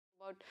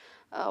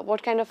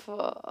what kind of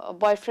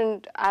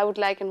boyfriend I would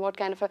like and what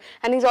kind of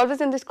and he's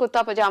always in this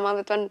kurta-pyjama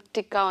with one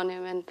tikka on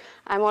him, and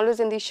I'm always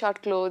in these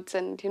short clothes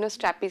and, you know,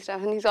 strappy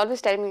stuff, and he's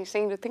always telling me,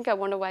 saying, do you think I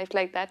want a wife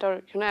like that,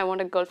 or, you know, I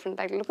want a girlfriend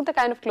like, look at the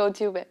kind of clothes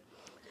you wear.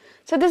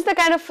 So this is the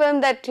kind of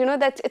film that, you know,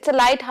 it's a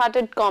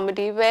light-hearted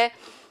comedy where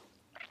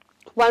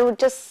one would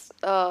just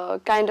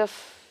kind of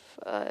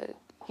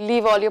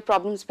leave all your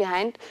problems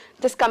behind,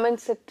 just come and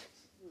sit.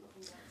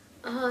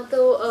 हाँ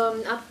तो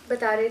आप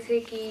बता रहे थे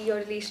कि your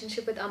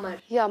relationship with Amar.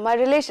 Yeah, my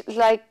relation,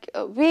 like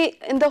we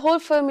in the whole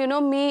film, you know,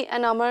 me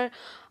and Amar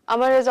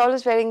is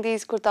always wearing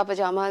these kurta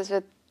pajamas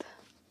with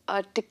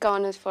a tikka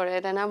on his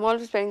forehead, and I'm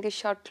always wearing these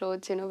short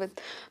clothes, you know,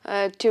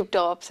 with tube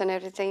tops and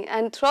everything.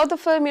 And throughout the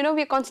film, you know,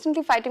 we're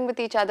constantly fighting with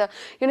each other.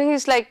 You know,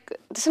 he's like,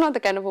 this is not the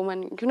kind of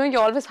woman, you know,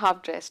 you're always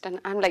half dressed.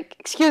 And I'm like,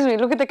 excuse me,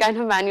 look at the kind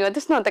of man you are.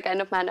 This is not the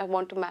kind of man I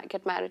want to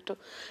get married to.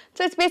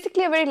 So it's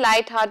basically a very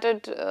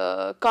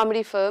light-hearted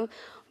comedy film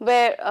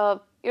where,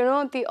 you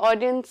know, the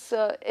audience,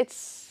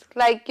 it's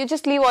like you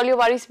just leave all your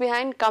worries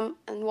behind, come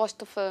and watch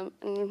the film,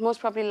 and you'd most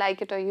probably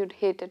like it or you'd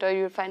hate it or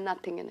you'd find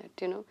nothing in it,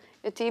 you know.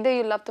 It's either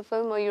you love the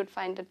film or you'd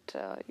find it,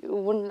 you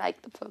wouldn't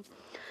like the film.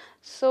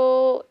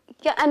 So,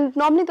 yeah, and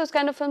normally those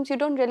kind of films you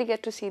don't really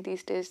get to see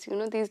these days, you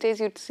know. These days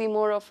you'd see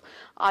more of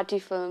arty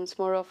films,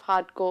 more of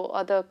hardcore,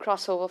 other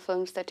crossover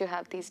films that you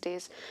have these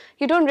days.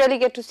 You don't really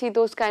get to see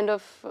those kind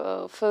of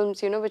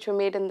films, you know, which were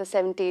made in the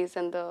 70s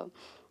and the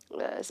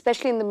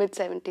especially in the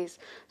mid-70s.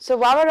 So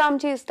Vawa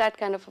Ramji is that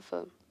kind of a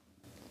film.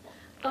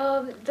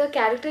 The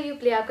character you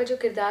play, आपका जो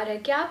किरदार है,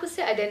 क्या आप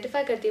उससे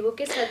identify करती है? वो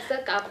किस हद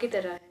तक आपकी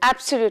तरह है?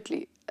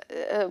 Absolutely.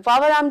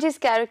 Vawa Ramji's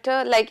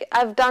character, like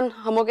I've done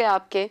Hum Ho Gaye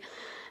Aapke,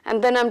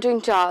 and then I'm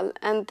doing Jal,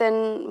 and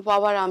then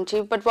Vawa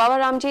Ramji. But Vawa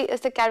Ramji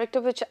is the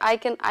character which I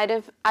can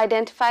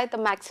identify the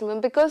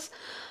maximum because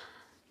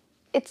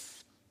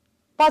it's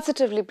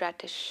positively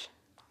bratish.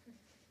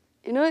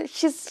 You know,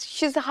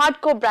 she's a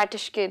hardcore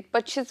bratish kid,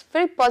 but she's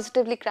very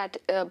positively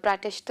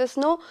bratish. There's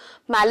no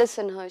malice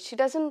in her.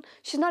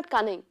 She's not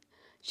cunning.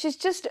 She's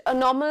just a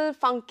normal,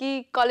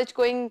 funky,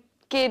 college-going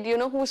kid, you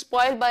know, who's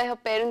spoiled by her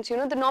parents. You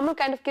know, the normal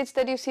kind of kids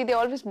that you see, they're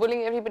always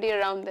bullying everybody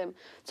around them.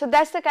 So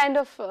that's the kind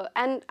of,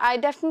 and I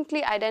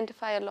definitely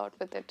identify a lot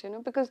with it, you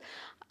know, because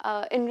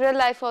in real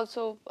life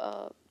also,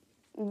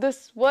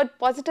 this word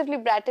positively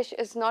bratish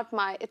is not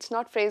it's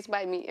not phrased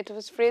by me. It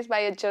was phrased by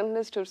a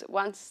journalist who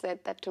once said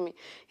that to me.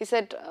 He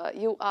said,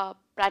 you are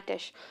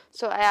bratish.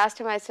 So I asked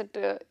him, I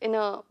said, in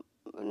a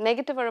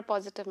negative or a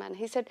positive manner?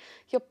 He said,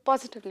 you're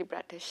positively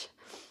bratish.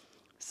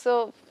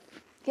 So,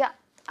 yeah,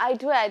 I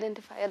do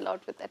identify a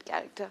lot with that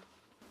character.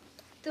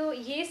 तो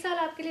ये साल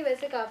आपके लिए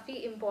वैसे काफी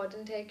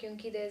important है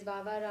क्योंकि there's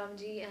Vawa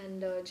Ramji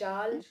and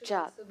Jal should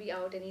also be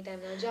out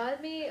anytime now.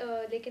 Jal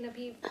में लेकिन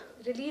अभी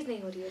release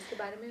नहीं हो रही है, इसके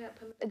बारे में आप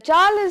हमें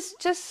Jal is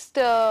just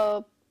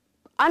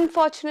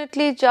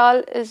unfortunately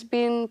Jal is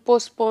being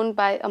postponed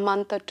by a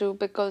month or two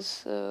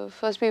because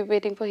first we were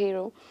waiting for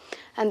Hero,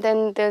 and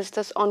then there's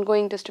this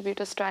ongoing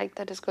distributor strike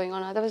that is going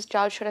on. Otherwise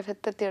Jal should have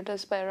hit the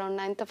theatres by around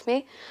 9th of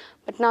May,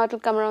 but now it will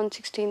come around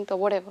 16th or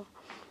whatever.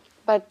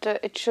 But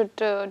it should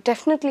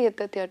definitely hit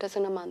the theatres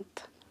in a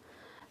month.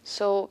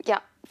 So yeah,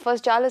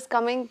 first Jal is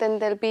coming, then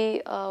there'll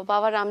be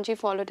Vawa Ramji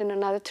followed in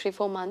another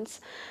 3-4 months,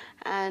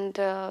 and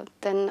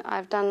then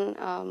I've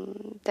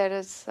done there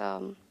is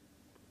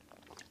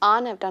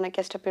An. I've done a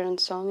guest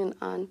appearance song in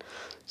An,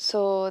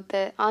 so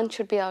the An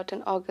should be out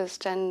in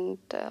August, and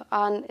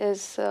An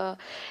is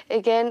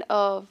again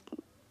a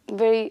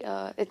very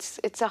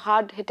it's a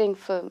hard hitting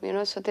film, you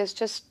know. So there's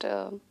just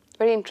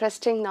very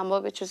interesting number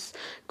which is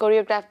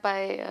choreographed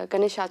by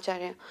Ganesh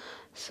Acharya.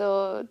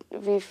 So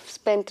we've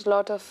spent a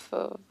lot of,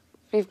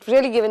 we've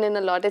really given in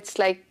a lot. It's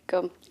like,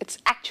 it's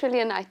actually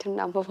an item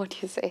number,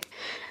 what you say.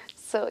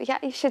 So yeah,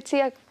 you should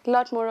see a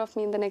lot more of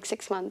me in the next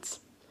 6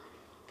 months.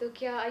 तो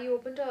क्या are you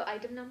open to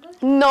item number?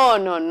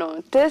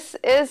 No. This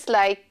is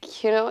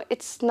like, you know,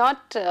 it's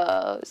not,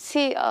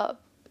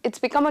 it's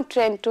become a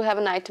trend to have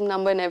an item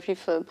number in every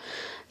film.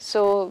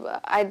 So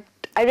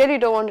I really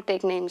don't want to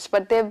take names,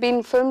 but there have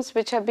been films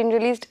which have been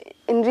released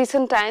in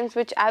recent times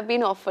which have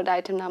been offered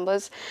item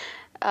numbers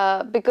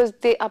because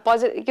they are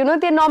positive. You know,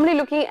 they're normally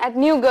looking at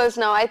new girls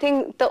now. I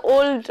think the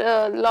old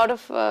lot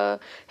of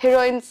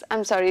heroines,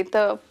 I'm sorry,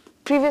 the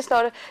previous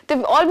lot of,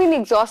 they've all been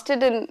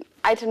exhausted in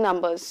item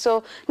numbers.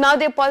 So now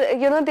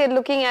they're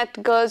looking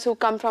at girls who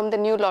come from the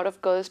new lot of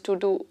girls to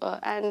do,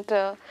 and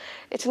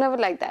it's never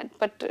like that.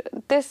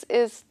 But this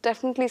is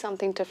definitely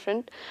something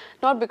different,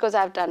 not because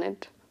I've done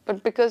it,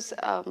 but because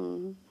I've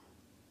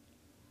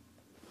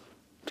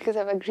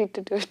agreed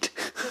to do it.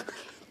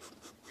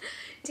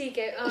 ठीक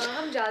है,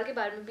 हम जाल के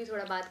बारे में भी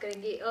थोड़ा बात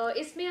करेंगे.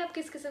 इसमें आप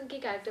किस किस्म की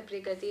कैरेक्टर प्ले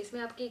करती है?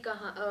 इसमें आपकी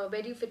कहाँ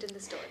where do you fit in the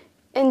story?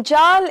 In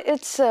Jal,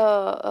 it's,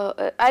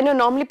 I know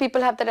normally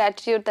people have that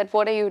attitude that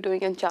what are you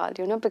doing in Jal,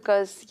 you know,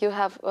 because you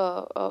have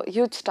a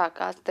huge star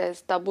cast.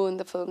 There's Tabu in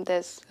the film,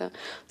 there's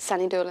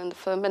Sunny Deol in the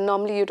film, and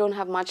normally you don't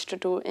have much to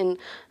do in,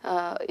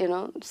 you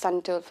know,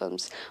 Sunny Deol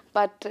films.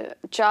 But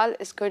Jal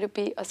is going to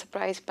be a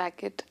surprise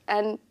packet,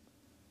 and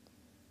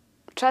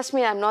trust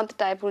me, I'm not the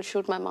type who'll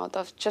shoot my mouth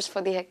off just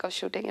for the heck of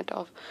shooting it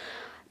off.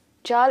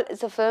 Jal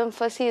is a film.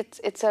 Firstly,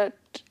 it's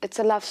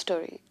a love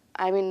story.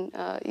 I mean,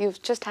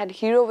 you've just had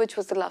Hero, which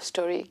was the love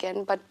story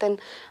again, but then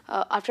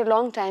after a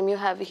long time, you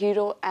have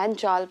Hero and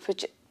Jal,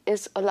 which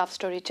is a love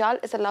story. Jal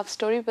is a love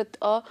story with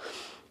a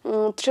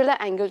thriller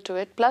angle to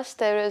it. Plus,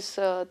 there is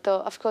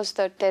of course,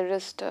 the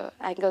terrorist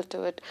angle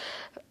to it.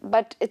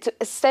 But it's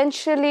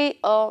essentially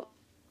a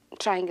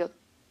triangle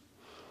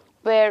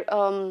where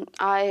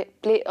I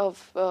play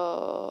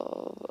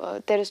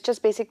there is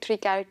just basic 3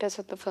 characters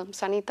of the film: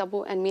 Sunny,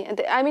 Tabu, and me.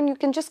 And I mean, you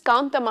can just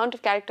count the amount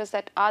of characters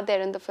that are there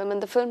in the film,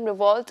 and the film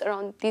revolves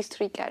around these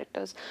 3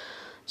 characters.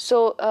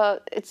 So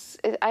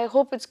I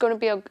hope it's going to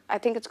be I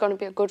think it's going to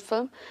be a good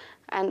film,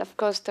 and of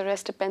course the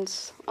rest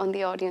depends on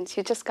the audience.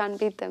 You just can't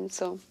beat them.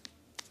 So.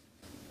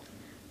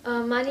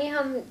 मानिए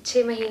हम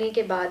 6 महीने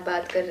के बाद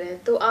बात कर रहे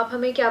हैं, तो आप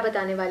हमें क्या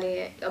बताने वाले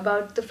हैं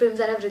about the films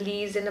that have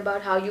released and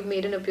about how you've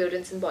made an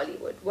appearance in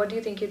Bollywood? What do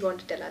you think you'd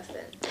want to tell us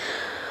then?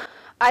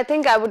 I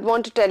think I would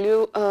want to tell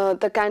you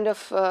the kind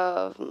of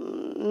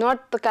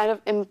not the kind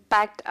of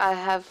impact I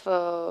have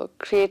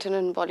created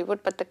in Bollywood,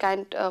 but the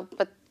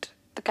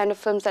kind of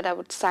films that I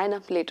would sign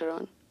up later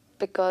on,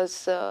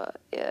 because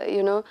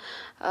you know.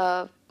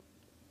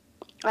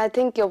 I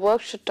think your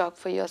work should talk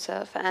for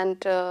yourself,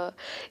 and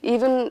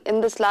even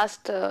in this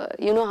last,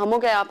 you know, Hum Ho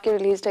Gaye Aapke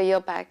released a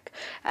year back,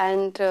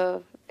 and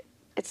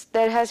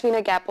there has been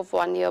a gap of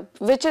 1 year,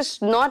 which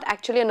is not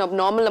actually an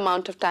abnormal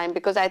amount of time,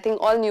 because I think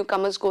all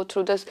newcomers go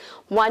through this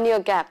 1 year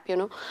gap, you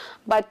know.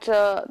 But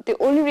the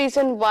only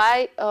reason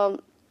why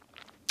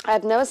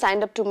I've never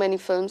signed up to many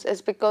films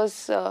is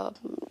because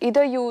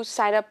either you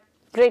sign up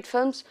great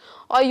films,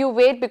 or you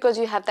wait because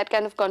you have that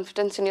kind of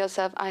confidence in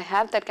yourself. I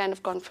have that kind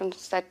of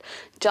confidence that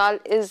Jal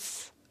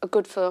is a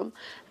good film,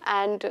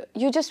 and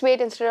you just wait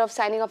instead of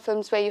signing up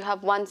films where you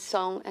have one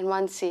song and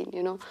one scene,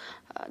 you know.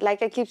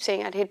 Like I keep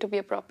saying, I'd hate to be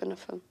a prop in a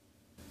film.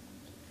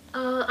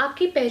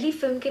 आपकी पहली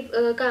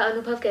film का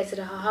अनुभव कैसे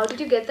रहा? How did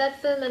you get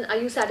that film, and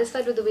are you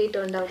satisfied with the way it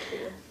turned out for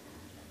you?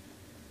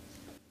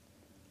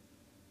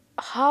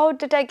 How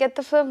did I get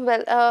the film?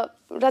 Well,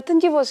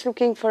 Ratanji was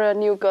looking for a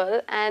new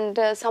girl, and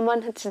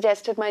someone had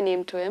suggested my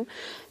name to him.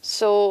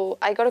 So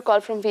I got a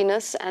call from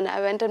Venus, and I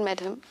went and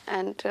met him.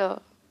 And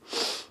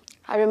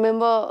I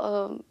remember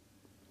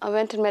I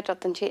went and met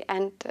Ratanji,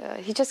 and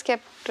he just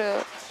kept.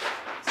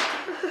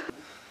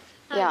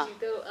 Yeah.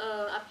 तो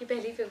आपकी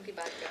पहली film की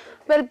बात करते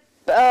हैं.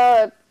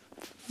 Well,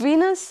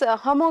 Venus,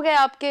 Hum Ho Gaye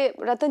Aapke,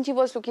 Ratanji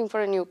was looking for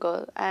a new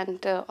girl,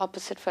 and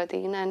opposite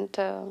Fardeen,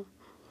 and.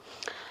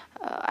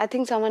 I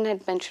think someone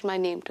had mentioned my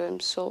name to him,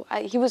 so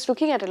he was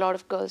looking at a lot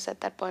of girls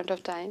at that point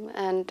of time,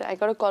 and I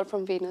got a call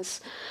from Venus,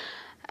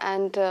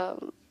 and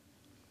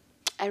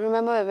I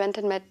remember I went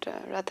and met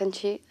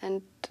Ratanji,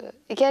 and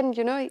again,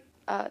 you know,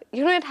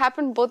 it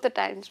happened both the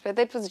times,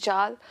 whether it was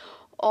Jal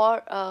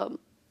or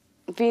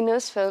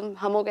Venus film,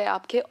 Hum Ho Gaye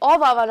Aapke, or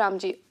Vawa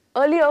Ramji.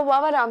 Earlier,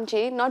 Vawa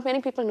Ramji, not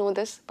many people know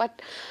this,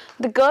 but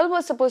the girl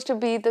was supposed to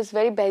be this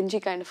very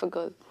Benji kind of a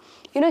girl.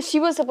 You know, she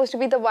was supposed to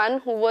be the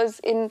one who was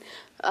in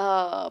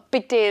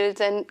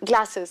pigtails and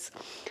glasses.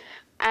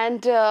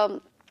 And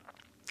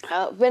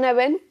when I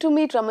went to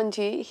meet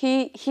Ramanji,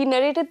 he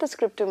narrated the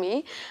script to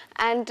me.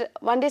 And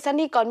one day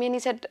suddenly he called me and he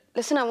said,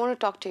 "Listen, I want to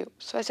talk to you."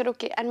 So I said,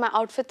 "Okay." And my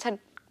outfits had,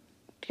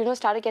 you know,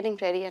 started getting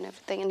ready and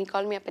everything. And he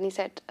called me up and he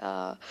said,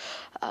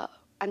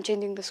 "I'm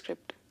changing the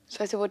script."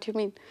 So I said, "What do you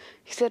mean?"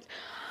 He said,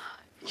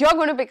 "You're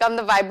going to become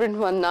the vibrant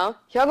one now.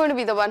 You're going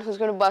to be the one who's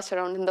going to bust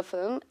around in the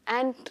film.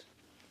 And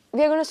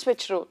we are going to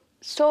switch roles."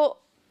 So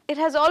it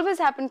has always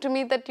happened to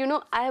me that, you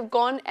know, I have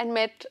gone and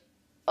met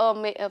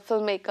a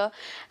filmmaker,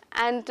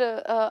 and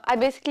I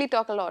basically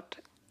talk a lot.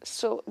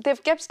 So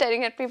they've kept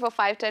staring at me for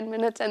 5-10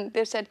 minutes, and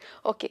they've said,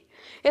 "Okay."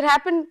 It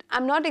happened,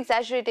 I'm not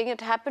exaggerating,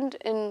 it happened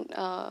in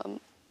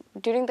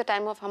during the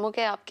time of Hum Ho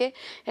Gaye Aapke,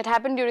 it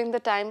happened during the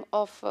time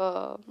of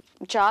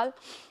Jal,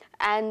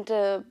 and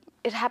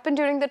it happened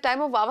during the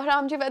time of Vawa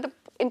Ramji, where the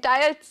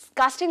entire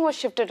casting was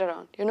shifted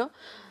around, you know.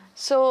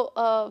 So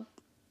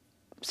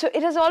so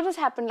it has always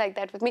happened like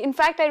that with me. In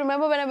fact, I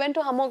remember when I went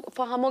to Hum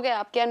Ho Gaye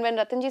Aapke, and when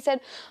Ratanji said,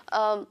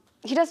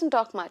 he doesn't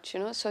talk much, you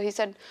know, so he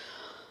said,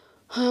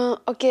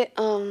 "Okay,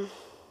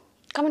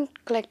 come and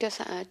collect your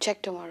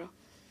check tomorrow."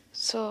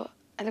 So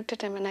I looked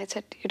at him and I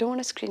said, "You don't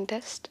want a screen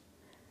test?"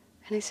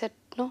 And he said,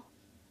 "No."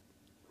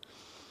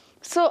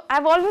 So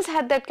I've always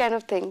had that kind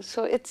of thing.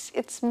 So it's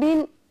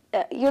been,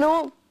 you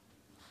know,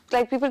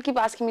 like people keep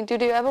asking me, "Do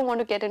you ever want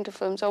to get into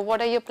films, or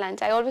what are your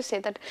plans?" I always say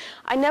that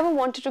I never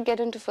wanted to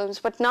get into films,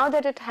 but now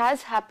that it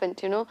has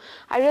happened, you know,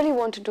 I really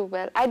want to do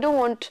well. I don't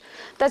want,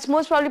 that's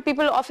most probably,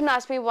 people often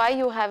ask me why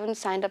you haven't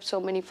signed up so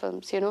many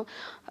films, you know.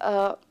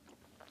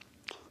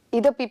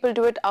 Either people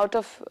do it out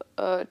of,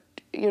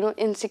 you know,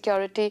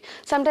 insecurity.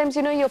 Sometimes,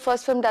 you know, your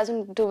first film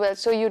doesn't do well,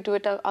 so you do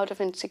it out of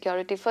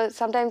insecurity.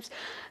 Sometimes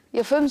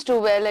your films do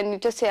well and you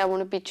just say, "I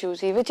want to be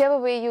choosy," whichever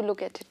way you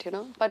look at it, you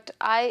know. But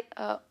I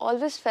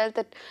always felt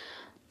that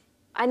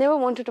I never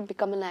wanted to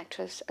become an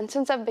actress. And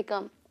since I've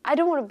become, I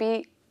don't want to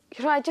be,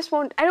 you know, I don't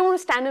want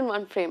to stand in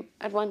one frame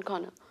at one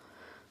corner.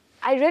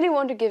 I really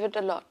want to give it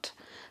a lot.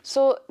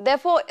 So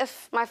therefore,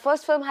 if my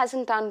first film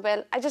hasn't done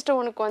well, I just don't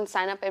want to go and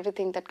sign up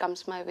everything that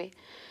comes my way.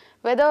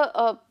 Whether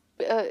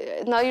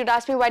now you'd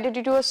ask me, why did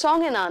you do a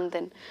song in Anand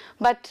then?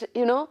 But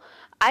you know,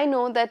 I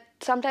know that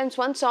sometimes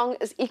one song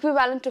is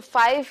equivalent to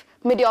 5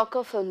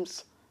 mediocre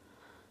films,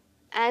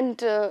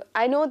 and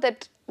I know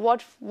that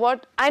what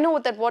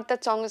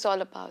that song is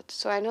all about.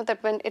 So I know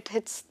that when it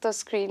hits the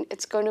screen,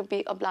 it's going to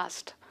be a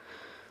blast.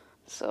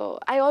 So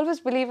I always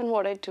believe in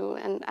what I do,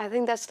 and I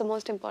think that's the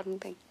most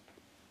important thing.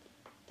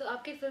 तो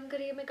आपके film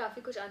career में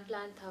काफी कुछ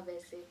unplanned था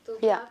वैसे, तो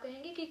क्या आप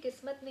कहेंगे कि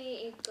किस्मत ने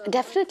एक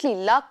Definitely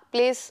luck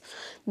plays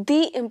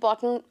the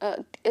important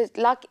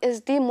luck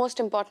is the most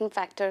important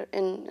factor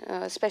in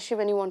especially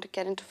when you want to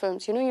get into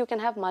films. You know, you can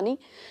have money,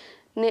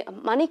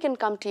 money can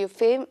come to you.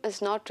 Fame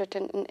is not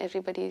written in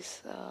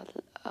everybody's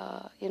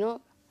you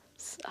know,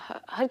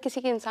 हर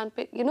किसी के इंसान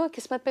पे you know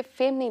किस्मत पे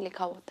fame नहीं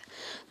लिखा होता है.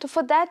 तो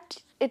for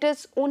that it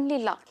is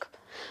only luck.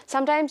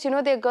 Sometimes, you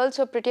know, there are girls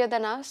who are prettier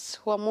than us,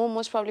 who are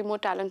most probably more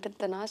talented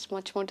than us,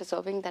 much more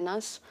deserving than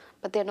us,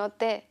 but they're not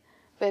there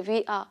where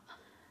we are.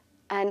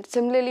 And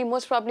similarly,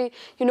 most probably,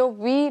 you know,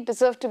 we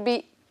deserve to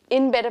be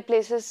in better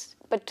places,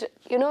 but,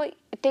 you know,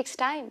 it takes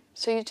time.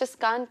 So you just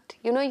can't,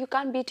 you know, you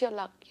can't beat your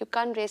luck. You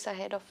can't race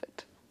ahead of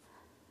it.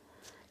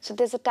 So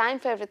there's a time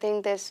for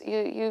everything.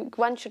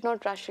 One should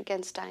not rush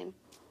against time.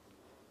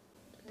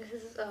 This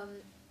is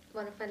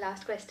one of my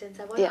last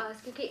questions. I want to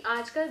ask you कि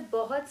आजकल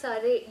बहुत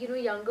सारे, you know,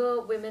 younger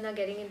women are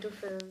getting into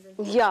films and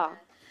things like that.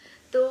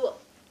 So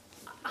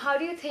how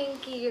do you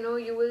think, you know,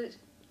 you will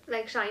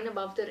like shine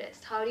above the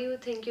rest? How do you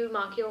think you'll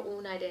mark your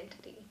own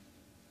identity?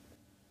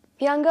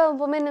 Younger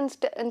women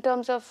in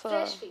terms of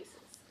fresh faces.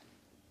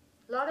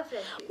 Lot of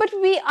fresh faces. But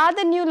we are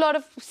the new lot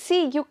of...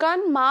 See, you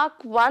can't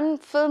mark one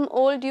film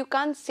old. You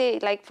can't say,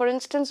 like, for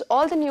instance,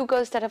 all the new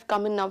girls that have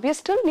come in now, we are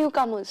still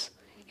newcomers.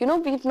 You know,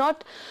 we've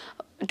not...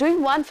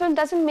 Doing one film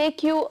doesn't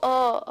make you,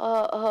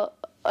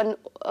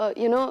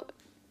 you know...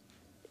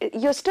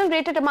 You're still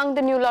rated among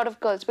the new lot of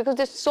girls because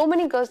there's so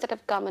many girls that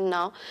have come in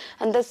now,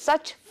 and there's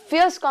such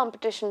fierce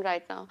competition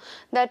right now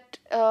that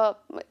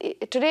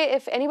today,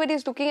 if anybody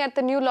is looking at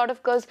the new lot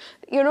of girls,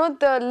 you know,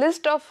 the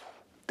list of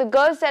the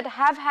girls that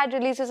have had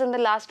releases in the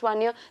last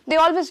 1 year, they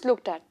always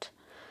looked at.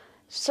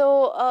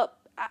 So,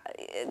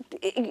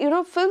 you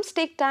know, films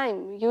take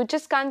time. You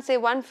just can't say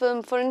one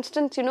film. For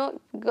instance, you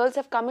know, girls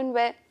have come in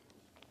where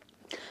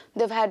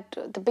they've had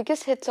the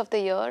biggest hits of the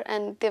year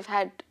and they've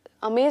had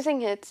amazing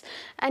hits,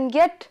 and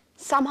yet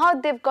somehow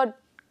they've gone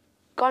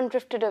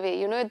drifted away.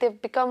 You know, they've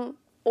become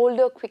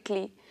older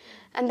quickly.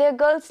 And there are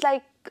girls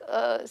like,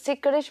 say,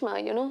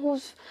 Karishma, you know,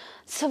 who's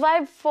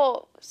survived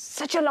for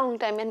such a long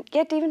time, and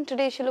yet even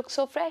today she looks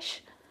so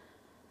fresh.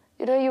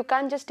 You know, you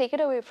can't just take it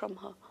away from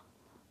her.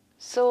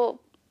 So,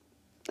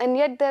 and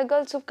yet there are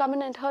girls who've come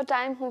in at her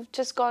time who've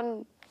just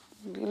gone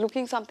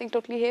looking something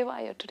totally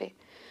haywire today.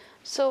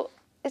 So,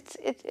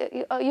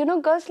 you know,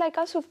 girls like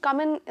us who've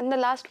come in the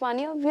last 1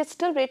 year, we're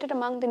still rated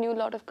among the new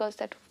lot of girls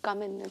that have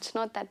come in. It's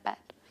not that bad.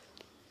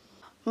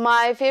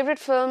 My favorite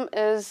film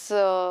is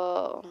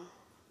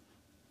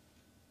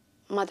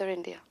Mother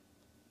India.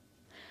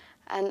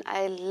 And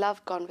I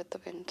love Gone with the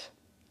Wind.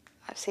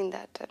 I've seen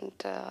that, and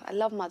I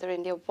love Mother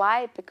India.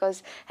 Why?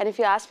 Because, and if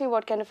you ask me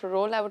what kind of a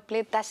role I would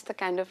play, that's the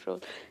kind of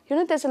role. You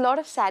know, there's a lot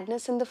of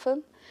sadness in the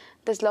film.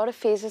 There's a lot of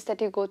phases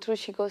that you go through.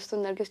 She goes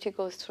through, Nargis, she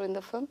goes through in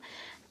the film.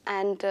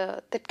 And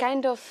that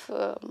kind of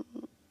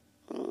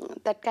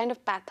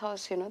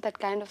pathos, you know, that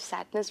kind of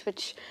sadness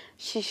which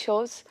she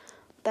shows,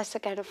 that's the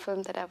kind of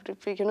film that I would,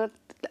 you know,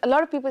 a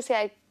lot of people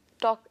say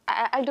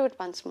I'll do it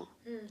once more.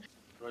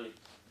 Really?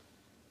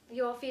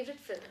 Your favorite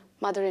film?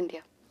 Mother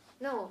India.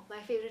 No,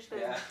 my favorite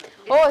film. Yeah.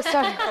 Oh,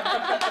 sorry.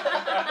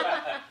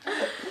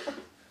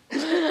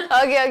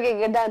 Okay,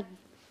 good, done.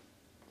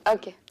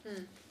 Okay.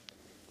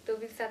 So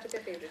we'll start with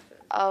your favorite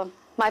film.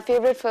 My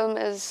favorite film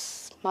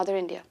is Mother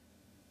India.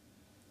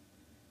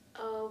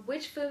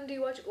 Which film do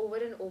you watch over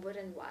and over,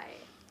 and why?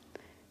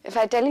 If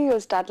I tell you, you'll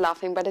start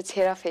laughing, but it's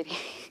Hera Fairy.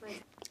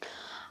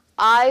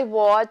 I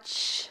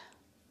watch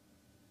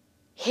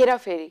Hera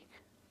Fairy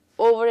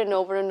over and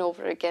over and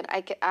over again.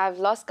 I've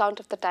lost count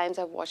of the times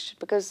I've watched it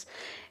because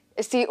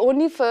it's the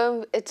only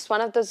film, it's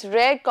one of those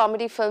rare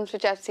comedy films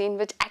which I've seen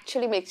which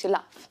actually makes you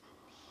laugh.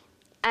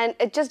 And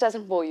it just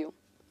doesn't bore you.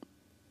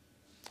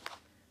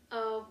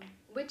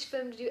 Which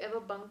film did you ever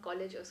bunk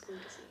college or school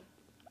to see?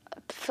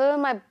 The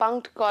film I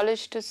bunked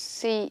college to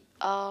see,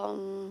 I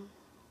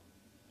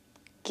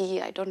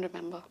don't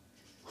remember.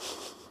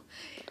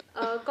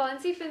 कौन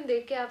सी film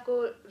देख के आपको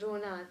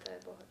रोना आता है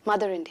बहुत?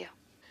 Mother India.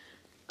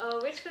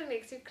 Which film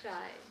makes you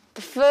cry?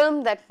 The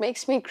film that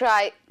makes me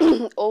cry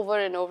over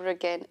and over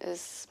again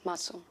is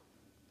Masoom.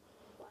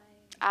 Why?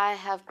 I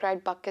have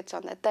cried buckets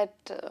on that. That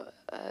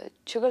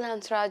Jugal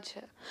Hansraj,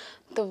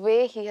 the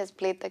way he has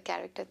played the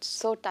character, it's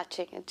so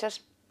touching. It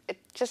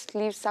just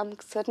leaves some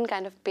certain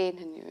kind of pain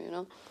in you, you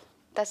know.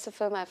 That's the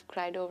film I've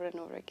cried over and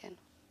over again.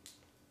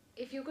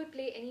 If you could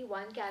play any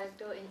one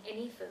character in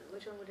any film,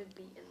 which one would it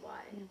be and why?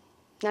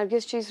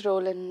 Nargis Ji's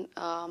role in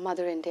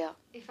Mother India.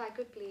 If I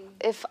could play.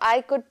 If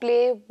I could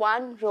play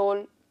one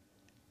role,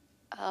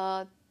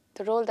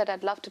 the role that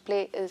I'd love to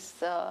play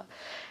is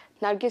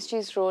Nargis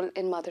Ji's role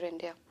in Mother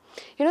India.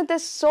 You know,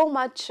 there's so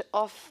much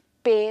of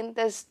pain.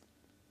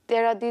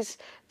 There are these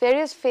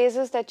various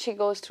phases that she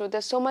goes through.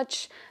 There's so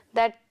much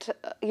that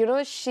you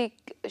know, she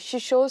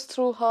shows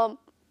through her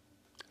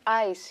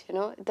eyes. You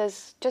know,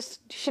 there's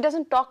just, she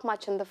doesn't talk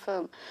much in the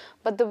film,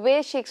 but the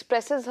way she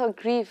expresses her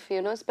grief,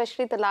 you know,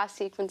 especially the last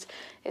sequence,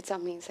 it's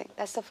amazing.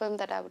 That's the film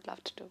that I would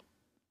love to do.